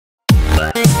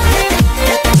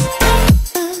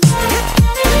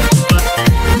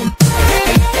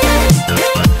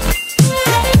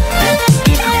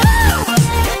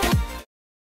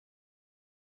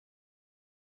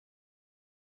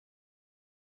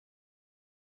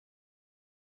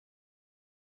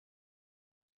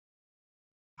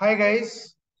Hi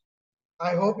guys,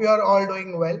 I hope you are all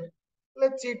doing well.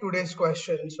 Let's see today's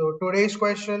question. So today's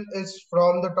question is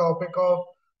from the topic of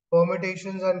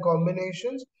permutations and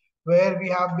combinations, where we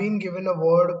have been given a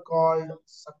word called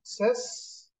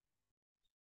success.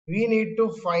 We need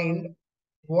to find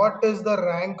what is the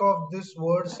rank of this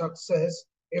word success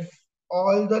if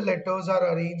all the letters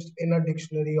are arranged in a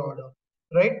dictionary order,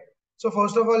 right? So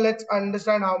first of all, let's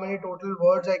understand how many total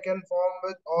words I can form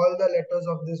with all the letters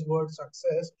of this word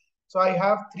success. So I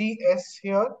have three S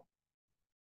here,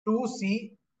 two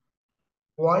C,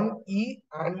 one E,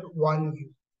 and one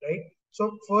U, right?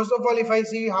 So first of all, if I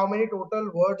see how many total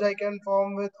words I can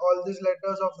form with all these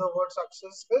letters of the word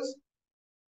success is,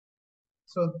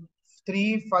 so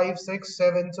 3, 5, 6,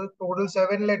 7. So total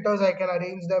 7 letters, I can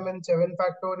arrange them in 7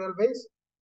 factorial ways,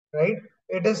 right?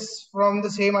 It is from the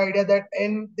same idea that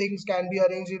n things can be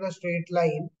arranged in a straight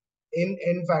line in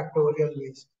n factorial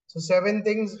ways. So 7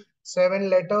 things, 7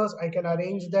 letters, I can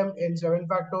arrange them in 7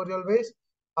 factorial ways.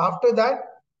 After that,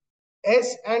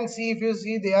 S and C, if you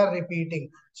see, they are repeating.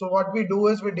 So what we do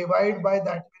is we divide by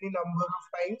that many number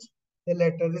of times the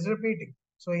letter is repeating.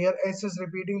 So here S is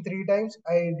repeating 3 times,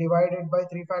 I divide it by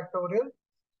 3 factorial.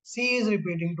 C is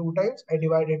repeating 2 times, I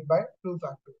divide it by 2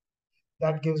 factorial.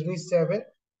 That gives me 7,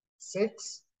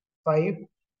 6, 5,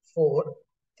 4,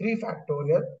 3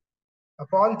 factorial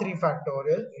upon 3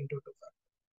 factorial into 2 factorial.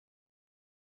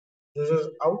 This is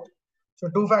out. So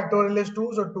 2 factorial is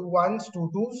 2. So 2 ones,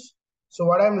 2 twos. So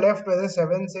what I'm left with is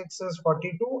 7, 6 is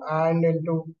 42 and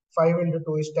into 5 into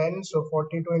 2 is 10. So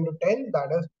 42 into 10, that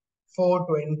is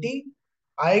 420.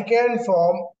 I can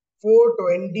form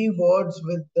 420 words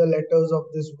with the letters of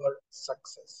this word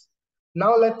success.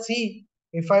 Now let's see,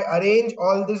 if I arrange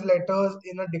all these letters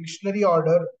in a dictionary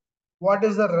order, what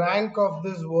is the rank of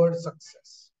this word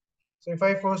success? So if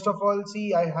I first of all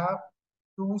see, I have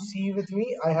 2C with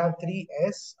me, I have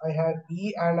 3S, I have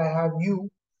E, and I have U.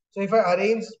 So if I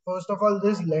arrange first of all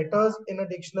these letters in a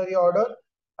dictionary order,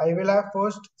 I will have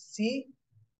first C,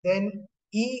 then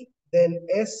E, then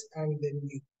S, and then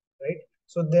U, right?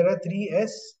 So there are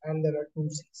 3S and there are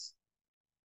 2Cs.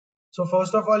 So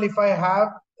first of all, if I have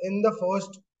in the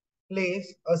first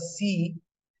place a C,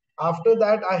 after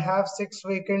that I have 6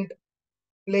 vacant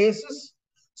places.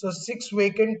 So 6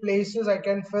 vacant places, I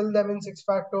can fill them in 6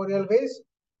 factorial ways.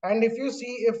 And if you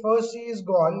see, if first C is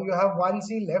gone, you have 1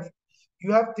 C left,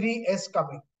 you have 3 S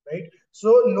coming, right?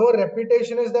 So no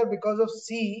repetition is there because of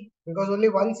C, because only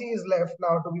 1 C is left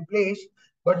now to be placed,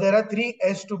 but there are 3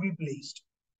 S to be placed.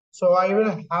 So I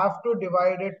will have to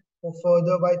divide it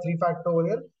further by 3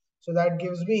 factorial. So that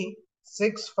gives me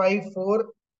 6, 5, 4,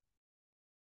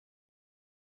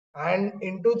 and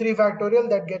into 3 factorial,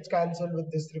 that gets cancelled with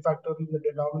this 3 factorial in the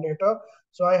denominator.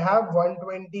 So I have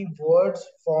 120 words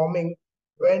forming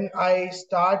when I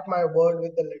start my word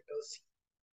with the letter C.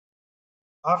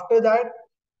 After that,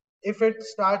 if it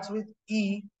starts with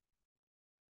E,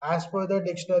 as per the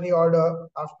dictionary order,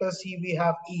 after C we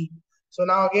have E. So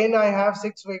now again I have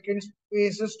 6 vacant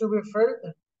spaces to be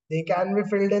filled. They can be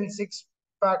filled in 6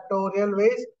 factorial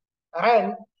ways.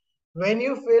 And when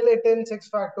you fill it in 6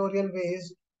 factorial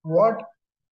ways, what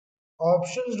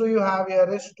options do you have here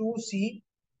is 2C,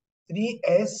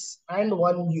 3S, and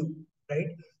 1U, right?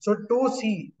 So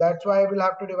 2C, that's why I will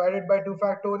have to divide it by 2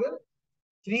 factorial.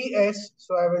 3S,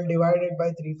 so I will divide it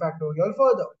by 3 factorial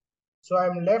further. So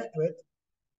I'm left with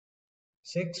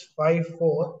 6, 5,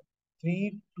 4,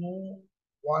 3, 2,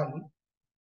 1.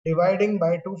 Dividing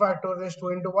by 2 factorial is 2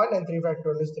 into 1 and 3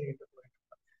 factorial is 3 into 2.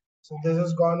 So this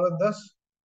is gone with this.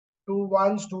 2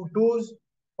 ones, 2 twos.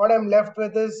 What I'm left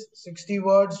with is 60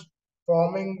 words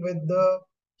forming with the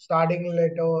starting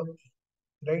letter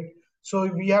E, right? So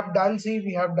we have done C,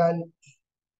 we have done E.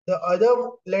 The other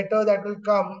letter that will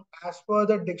come as per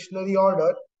the dictionary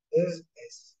order is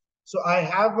S. So I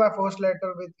have my first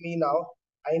letter with me now.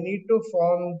 I need to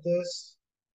form this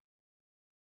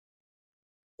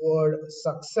word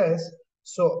success.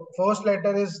 So first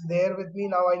letter is there with me.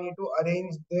 Now I need to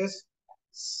arrange this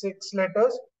 6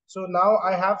 letters. So now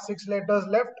I have 6 letters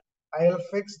left. I'll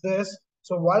fix this.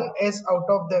 So one S out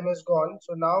of them is gone.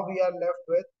 So now we are left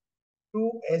with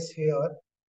 2S here.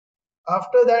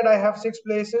 After that, I have 6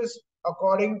 places.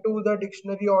 According to the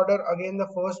dictionary order, again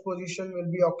the first position will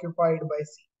be occupied by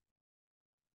C.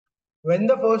 When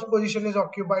the first position is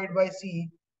occupied by C,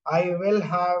 I will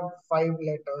have 5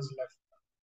 letters left.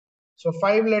 So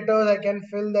 5 letters, I can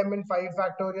fill them in 5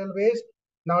 factorial ways.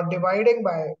 Now dividing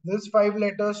by this 5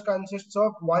 letters consists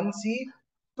of 1C,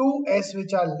 2S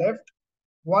which are left,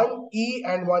 1E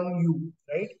and 1U,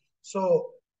 right? So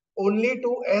only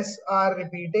 2S are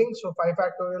repeating. So 5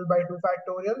 factorial by 2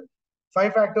 factorial.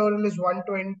 5 factorial is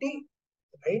 120.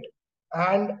 right?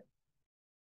 And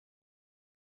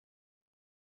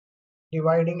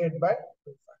dividing it by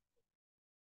 2 factorial.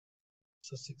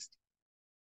 So 60.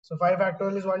 So 5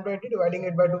 factorial is 120, dividing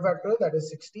it by 2 factorial, that is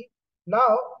 60.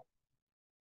 Now,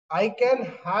 I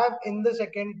can have in the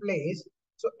second place,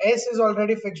 so S is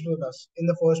already fixed with us in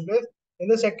the first place. In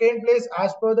the second place,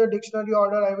 as per the dictionary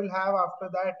order, I will have after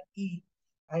that E,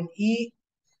 and E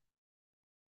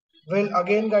will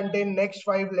again contain next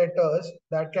 5 letters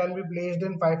that can be placed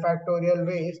in 5 factorial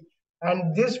ways.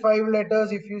 And this 5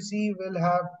 letters, if you see, will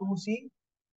have 2C,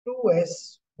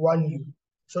 2S, 1U.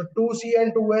 So 2C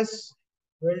and 2S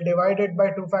will divide it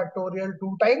by 2 factorial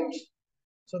 2 times.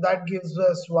 So that gives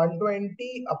us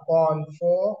 120 upon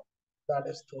 4, that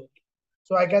is 30.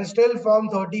 So I can still form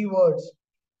 30 words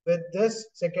with this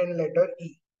second letter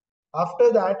E.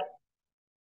 After that,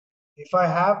 if I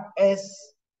have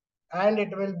S and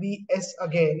it will be S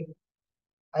again,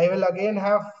 I will again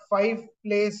have 5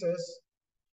 places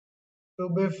to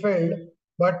be filled.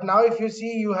 But now if you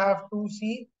see, you have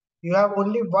 2C, you have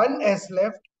only one S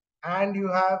left, and you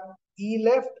have E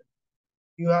left,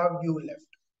 you have U left.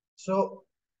 So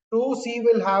 2C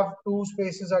will have 2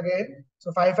 spaces again.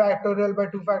 So 5 factorial by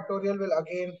 2 factorial will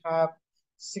again have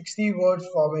 60 words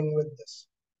forming with this,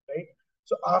 right?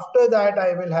 So after that,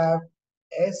 I will have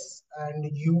S and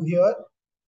U here.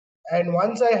 And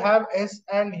once I have S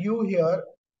and U here,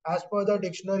 as per the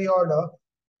dictionary order,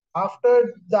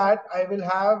 after that, I will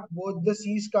have both the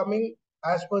C's coming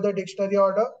as per the dictionary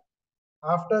order.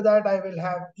 After that, I will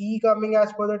have E coming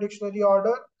as per the dictionary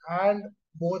order, and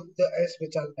both the S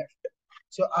which are left.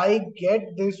 So I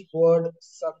get this word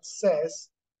success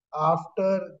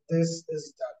after this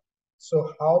is done.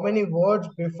 So how many words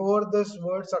before this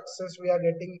word success we are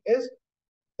getting is,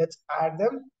 let's add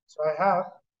them. So I have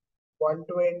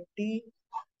 120,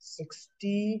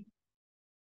 60,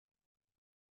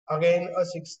 again a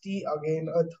 60, again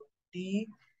a 30,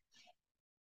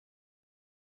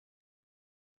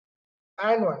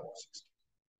 and 160.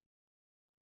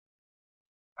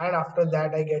 And after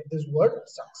that, I get this word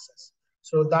success.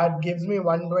 So that gives me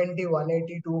 120,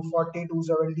 180, 240,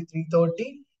 270,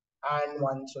 330, and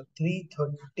 1. So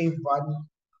 331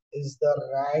 is the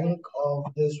rank of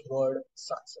this word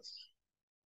success.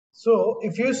 So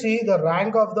if you see, the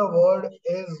rank of the word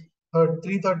is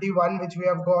 331, which we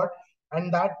have got,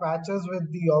 and that matches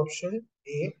with the option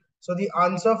A. So the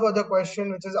answer for the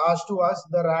question which is asked to us,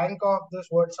 the rank of this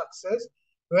word success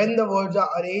when the words are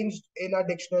arranged in a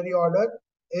dictionary order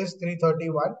is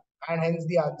 331, and hence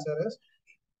the answer is.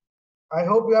 I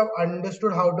hope you have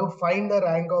understood how to find the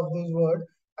rank of this word,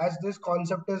 as this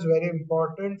concept is very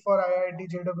important for IIT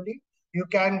JEE. You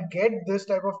can get this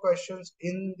type of questions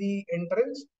in the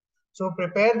entrance. So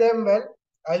prepare them well.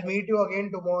 I'll meet you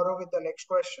again tomorrow with the next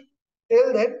question.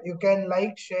 Till then, you can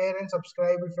like, share, and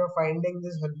subscribe if you're finding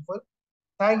this helpful.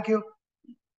 Thank you.